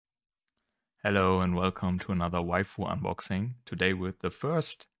Hello and welcome to another waifu unboxing. Today with the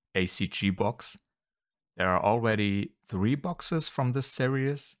first ACG box. There are already 3 boxes from this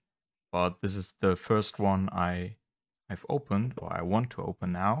series, but this is the first one I've opened, or I want to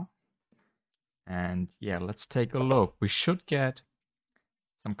open now. And yeah, let's take a look. We should get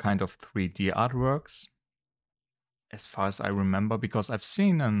some kind of 3D artworks, as far as I remember, because I've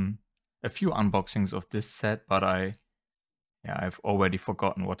seen a few unboxings of this set, but I've already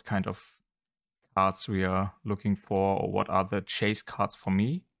forgotten what kind of cards we are looking for, or what are the chase cards for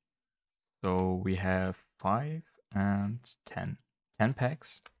me. So we have 5 and 10. 10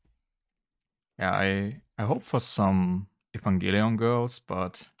 packs. Yeah, I hope for some Evangelion girls,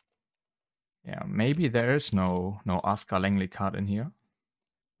 but yeah, maybe there is no Asuka Langley card in here.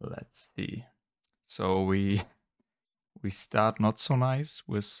 Let's see. So we start not so nice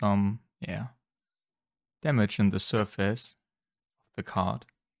with some damage in the surface of the card.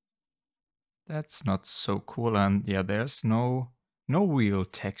 That's not so cool, and yeah, there's no real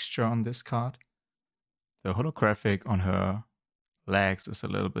texture on this card. The holographic on her legs is a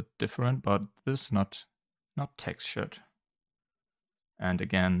little bit different, but this not textured. And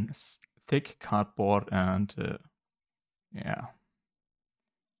again, it's thick cardboard, and yeah,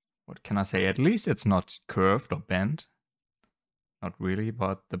 what can I say? At least it's not curved or bent. Not really,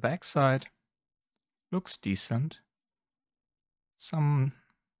 but the backside looks decent. Some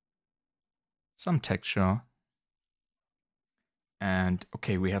texture. And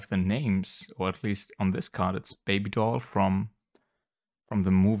okay, we have the names, or at least on this card, it's Baby Doll from the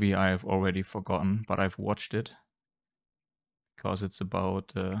movie I have already forgotten, but I've watched it because it's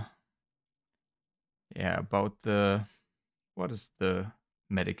about about the, what is the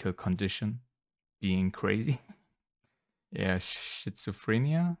medical condition? Being crazy. Yeah,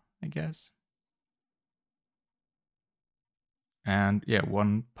 schizophrenia, I guess. And yeah,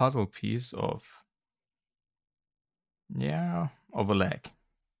 one puzzle piece of a leg.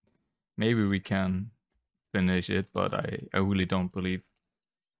 Maybe we can finish it, but I really don't believe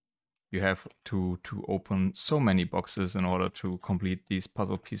you have to open so many boxes in order to complete these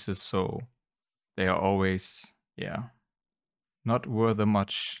puzzle pieces, so they are always not worth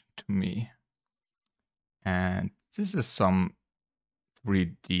much to me. And this is some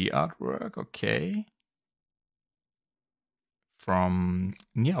 3D artwork, okay. From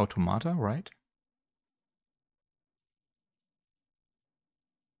Nier Automata, right?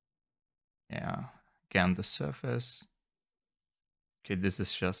 Yeah, again, the surface. Okay, this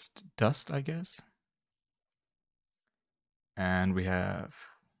is just dust, I guess. And we have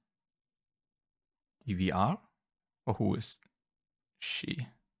DVR. Or who is she?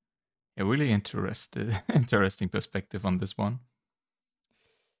 A really interesting perspective on this one.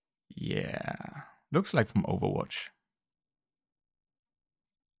 Yeah, looks like from Overwatch.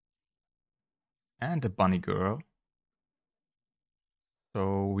 And a bunny girl.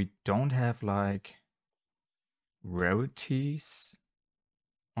 So we don't have like rarities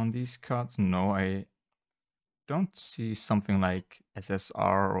on these cards. No, I don't see something like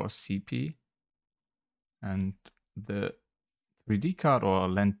SSR or CP. And the 3D card, or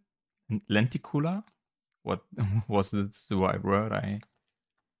lenticular, what was the right word? I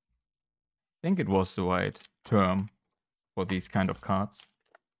think it was the right term for these kind of cards.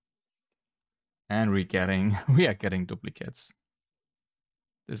 And we are getting duplicates.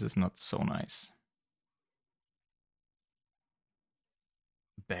 This is not so nice.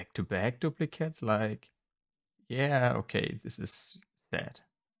 Back-to-back duplicates, like, yeah, okay, this is sad.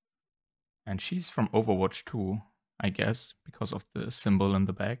 And she's from Overwatch 2, I guess, because of the symbol in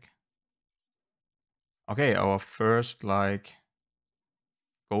the back. Okay, our first, like,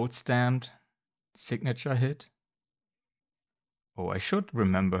 gold stamped signature hit. Oh, I should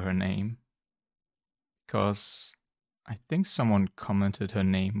remember her name, because I think someone commented her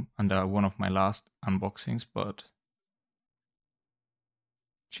name under one of my last unboxings, but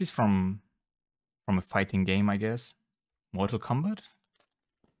she's from a fighting game, I guess. Mortal Kombat?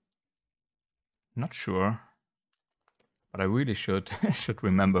 Not sure. But I really should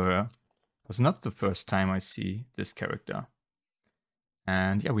remember her. It's not the first time I see this character.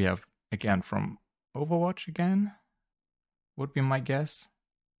 And yeah, we have again from Overwatch again, would be my guess.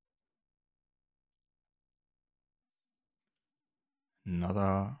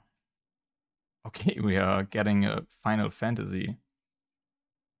 Another. Okay, we are getting a Final Fantasy.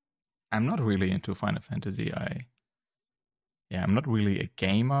 I'm not really into Final Fantasy. I'm not really a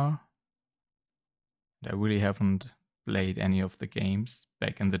gamer. I really haven't played any of the games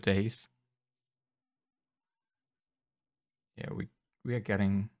back in the days. Yeah, we are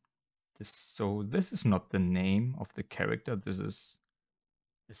getting this. So this is not the name of the character. This is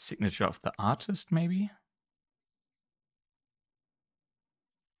the signature of the artist, maybe?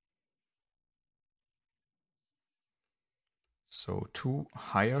 So 2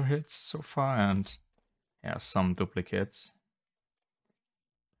 higher hits so far and yeah, some duplicates.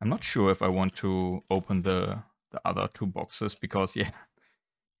 I'm not sure if I want to open the other 2 boxes because yeah.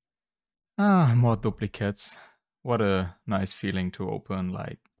 More duplicates. What a nice feeling to open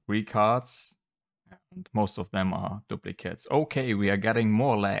like 3 cards and most of them are duplicates. Okay, we are getting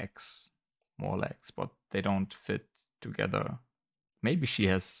more legs. More legs, but they don't fit together. Maybe she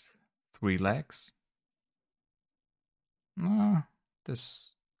has 3 legs.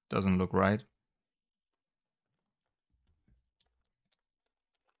 This doesn't look right.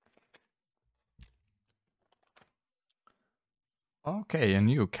 Okay, a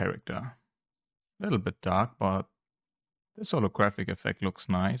new character. A little bit dark, but this holographic effect looks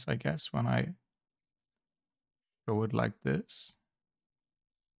nice, I guess, when I show it like this.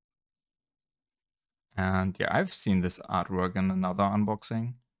 And yeah, I've seen this artwork in another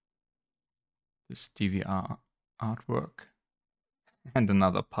unboxing. This DVR artwork. And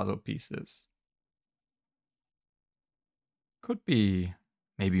another puzzle pieces. Could be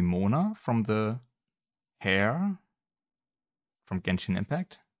maybe Mona from the hair from Genshin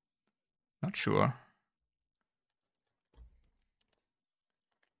Impact. Not sure.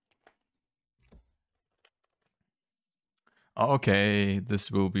 Okay, this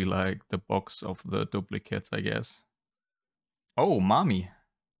will be like the box of the duplicates, I guess. Oh, Mami.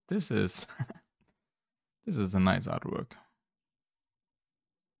 This is this is a nice artwork.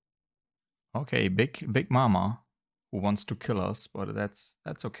 Okay, big mama who wants to kill us, but that's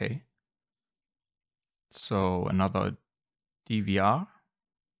okay. So another DVR.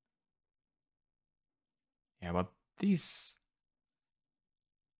 Yeah, but these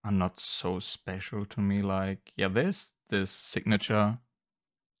are not so special to me. Like, yeah, there's this signature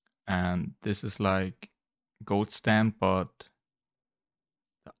and this is like gold stamp, but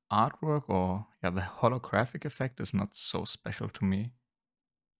the artwork or yeah, the holographic effect is not so special to me.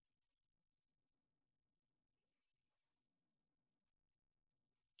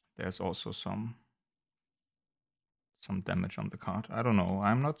 There's also some damage on the card. I don't know.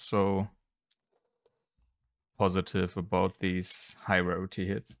 I'm not so positive about these high rarity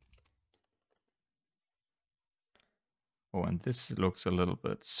hits. Oh, and this looks a little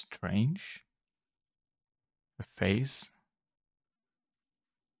bit strange. The face.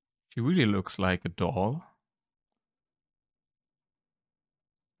 She really looks like a doll.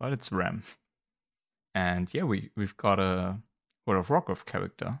 But it's Ram. And yeah, we've got a World of Warcraft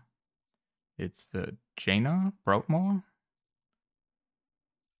character. It's Jaina Broadmoor.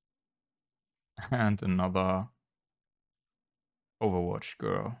 And another Overwatch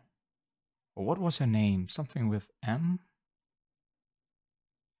girl. Or what was her name? Something with M?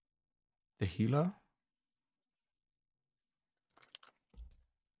 The healer?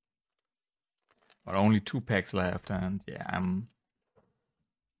 But only 2 packs left, and yeah, I'm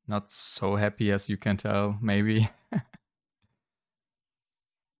not so happy as you can tell, maybe.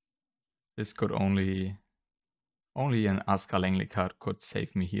 This could only an Asuka Langley card could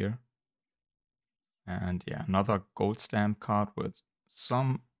save me here. And yeah, another gold stamp card with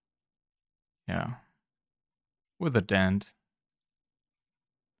some, yeah, with a dent.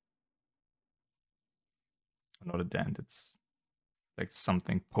 Not a dent, it's like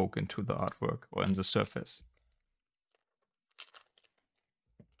something poke into the artwork or in the surface.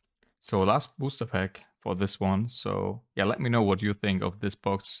 So last booster pack for this one. So yeah, let me know what you think of this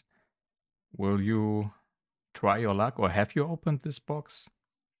box. Will you try your luck or have you opened this box?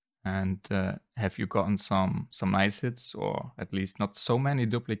 And have you gotten some nice hits or at least not so many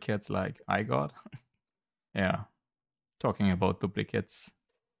duplicates like I got? Yeah, talking about duplicates.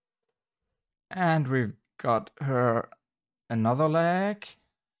 And we've got her another leg.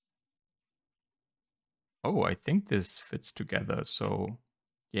 Oh, I think this fits together. So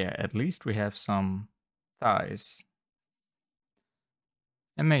yeah, at least we have some thighs.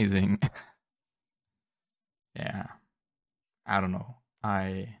 Amazing. Yeah, I don't know.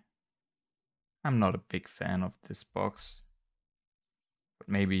 I'm not a big fan of this box. But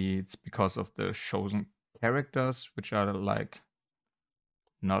maybe it's because of the chosen characters, which are like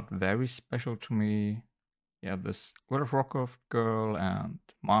not very special to me. Yeah, this World of Warcraft girl and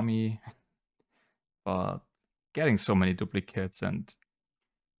mommy, but getting so many duplicates and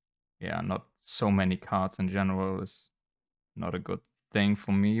yeah, not so many cards in general is not a good thing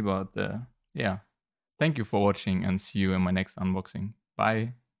for me. But yeah, thank you for watching and see you in my next unboxing.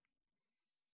 Bye.